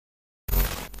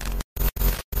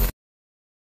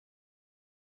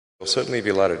There'll certainly be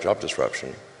a lot of job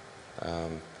disruption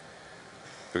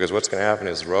because what's going to happen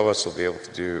is robots will be able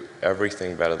to do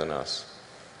everything better than us.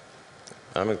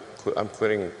 I'm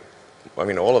including,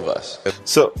 all of us.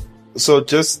 So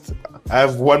just, I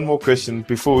have one more question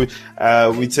before we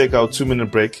take our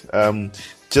 2-minute break.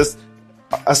 Just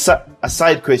a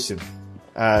side question.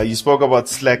 You spoke about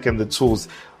Slack and the tools.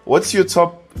 What's your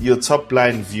top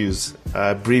line views,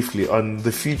 briefly, on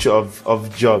the future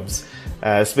of jobs,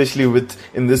 especially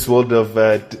in this world of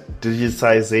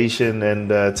digitization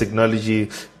and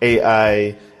technology,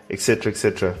 AI, etc.,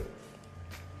 etc.?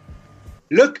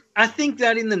 Look, I think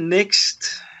that in the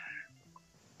next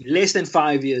less than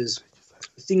 5 years,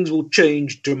 things will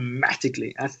change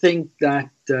dramatically. I think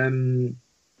that I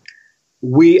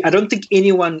don't think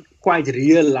anyone quite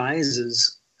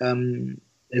realizes the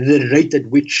rate at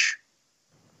which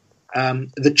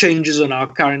the changes are now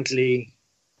currently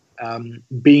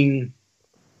being,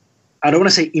 I don't want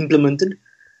to say implemented,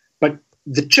 but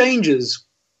the changes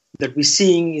that we're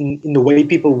seeing in the way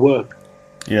people work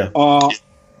are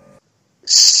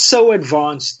so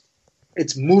advanced.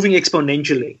 It's moving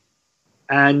exponentially.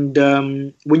 And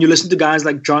when you listen to guys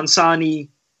like John Sani,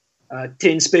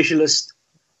 10 Specialist,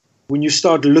 when you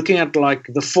start looking at like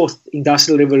the fourth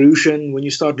industrial revolution, when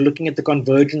you start looking at the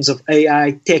convergence of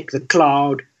AI, tech, the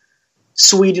cloud,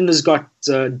 Sweden has got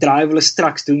driverless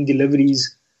trucks doing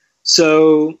deliveries.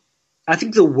 So I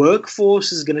think the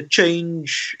workforce is going to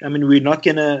change. We're not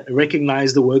going to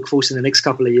recognize the workforce in the next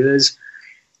couple of years.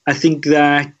 I think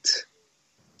that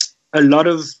a lot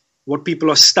of what people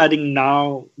are studying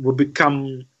now will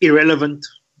become irrelevant,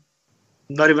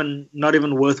 not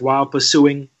even worthwhile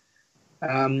pursuing.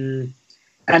 And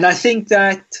I think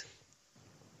that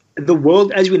the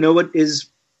world as we know it is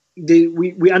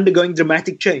we're undergoing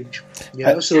dramatic change.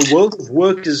 So the world of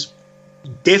work is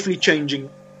definitely changing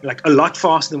like a lot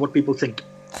faster than what people think.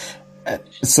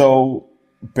 So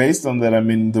based on that,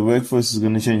 the workforce is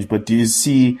going to change, but do you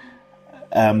see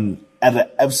at an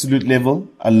absolute level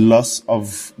a loss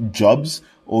of jobs?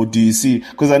 Or do you see,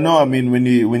 because I know, when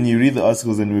you read the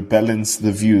articles and we balance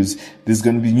the views, there's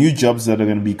going to be new jobs that are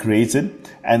going to be created,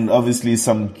 and obviously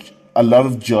a lot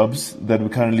of jobs that we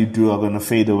currently do are going to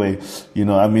fade away.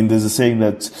 There's a saying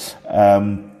that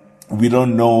we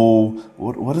don't know,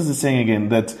 what is the saying again?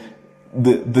 That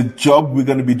the job we're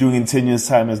going to be doing in 10 years'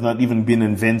 time has not even been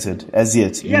invented as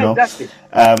yet. Exactly.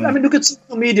 Look at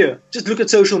social media. Just look at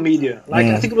social media.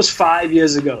 I think it was 5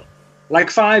 years ago.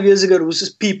 5 years ago, it was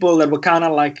just people that were kind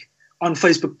of like on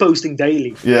Facebook posting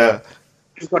daily. Yeah.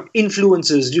 You've got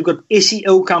influencers, you've got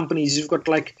SEO companies, you've got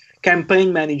like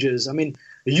campaign managers.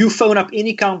 You phone up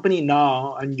any company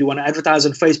now and you want to advertise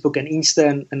on Facebook and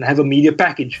Insta and have a media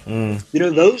package.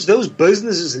 Those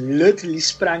businesses literally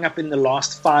sprang up in the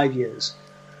last 5 years.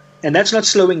 And that's not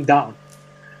slowing down.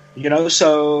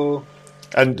 So...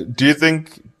 And do you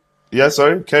think... Yeah,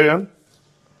 sorry, carry on.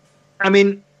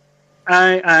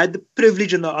 I had the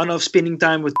privilege and the honor of spending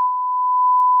time with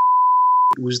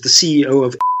who's the CEO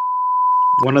of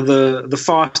one of the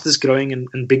fastest growing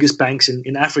and biggest banks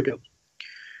in Africa.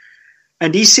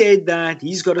 And he said that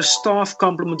he's got a staff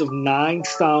complement of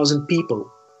 9,000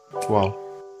 people. Wow.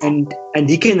 And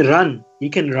he can run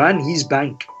his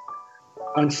bank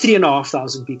on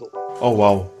 3,500 people. Oh,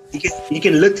 wow. He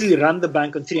can literally run the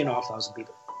bank on 3,500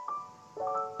 people.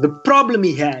 The problem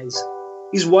he has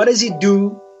is, what does he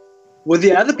do with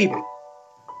the other people?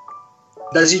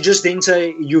 Does he just then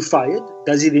say, "You fired"?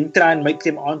 Does he then try and make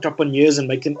them entrepreneurs and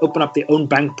make them open up their own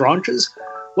bank branches?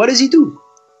 What does he do?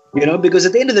 Because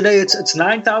at the end of the day, it's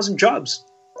 9,000 jobs.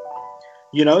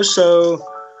 So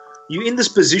you're in this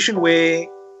position where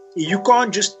you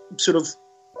can't just sort of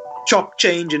chop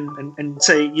change and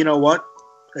say, you know what,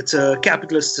 it's a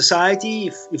capitalist society.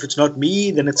 If it's not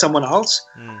me, then it's someone else.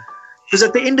 Because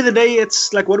at the end of the day,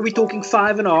 it's like, what are we talking?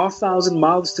 5,500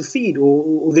 mouths to feed,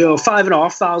 or there are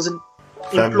 5,500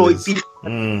 employed people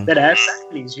that have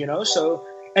families, So,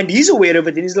 and he's aware of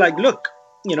it, and he's like, look,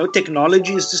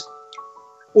 technology is just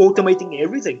automating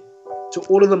everything. So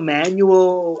all of the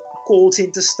manual call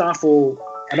center stuff, or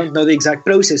I don't know the exact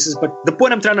processes, but the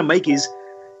point I'm trying to make is,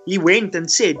 he went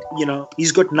and said,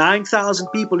 he's got 9,000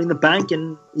 people in the bank,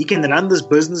 and he can run this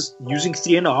business using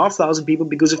 3,500 people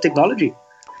because of technology.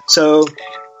 So,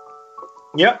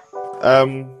 yeah.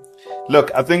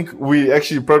 Look, I think we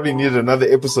actually probably need another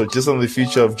episode just on the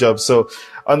future of jobs. So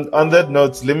on that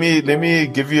note, let me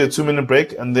give you a 2-minute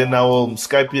break, and then I will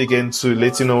Skype you again to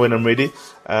let you know when I'm ready.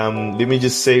 Let me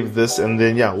just save this, and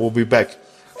then we'll be back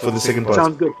for the second part.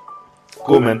 Sounds good.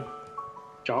 Cool, man.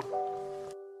 Ciao.